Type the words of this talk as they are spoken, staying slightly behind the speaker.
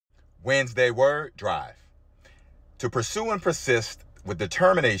Wednesday word, drive. To pursue and persist with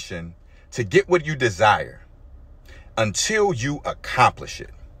determination to get what you desire until you accomplish it.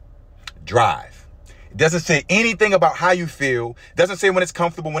 Drive. It doesn't say anything about how you feel. It doesn't say when it's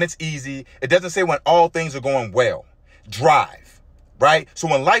comfortable, when it's easy. It doesn't say when all things are going well. Drive, right? So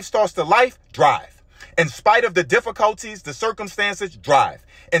when life starts to life, drive. In spite of the difficulties, the circumstances, drive.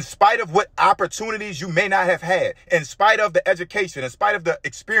 In spite of what opportunities you may not have had, in spite of the education, in spite of the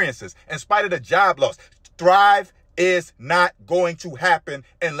experiences, in spite of the job loss, thrive is not going to happen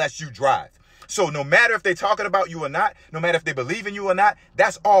unless you drive. So no matter if they're talking about you or not, no matter if they believe in you or not,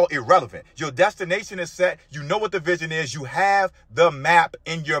 that's all irrelevant. Your destination is set. You know what the vision is. You have the map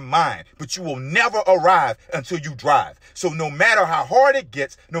in your mind, but you will never arrive until you drive. So no matter how hard it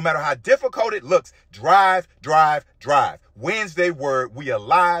gets, no matter how difficult it looks, drive, drive, drive. Wednesday word, we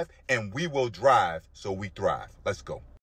alive and we will drive so we thrive. Let's go.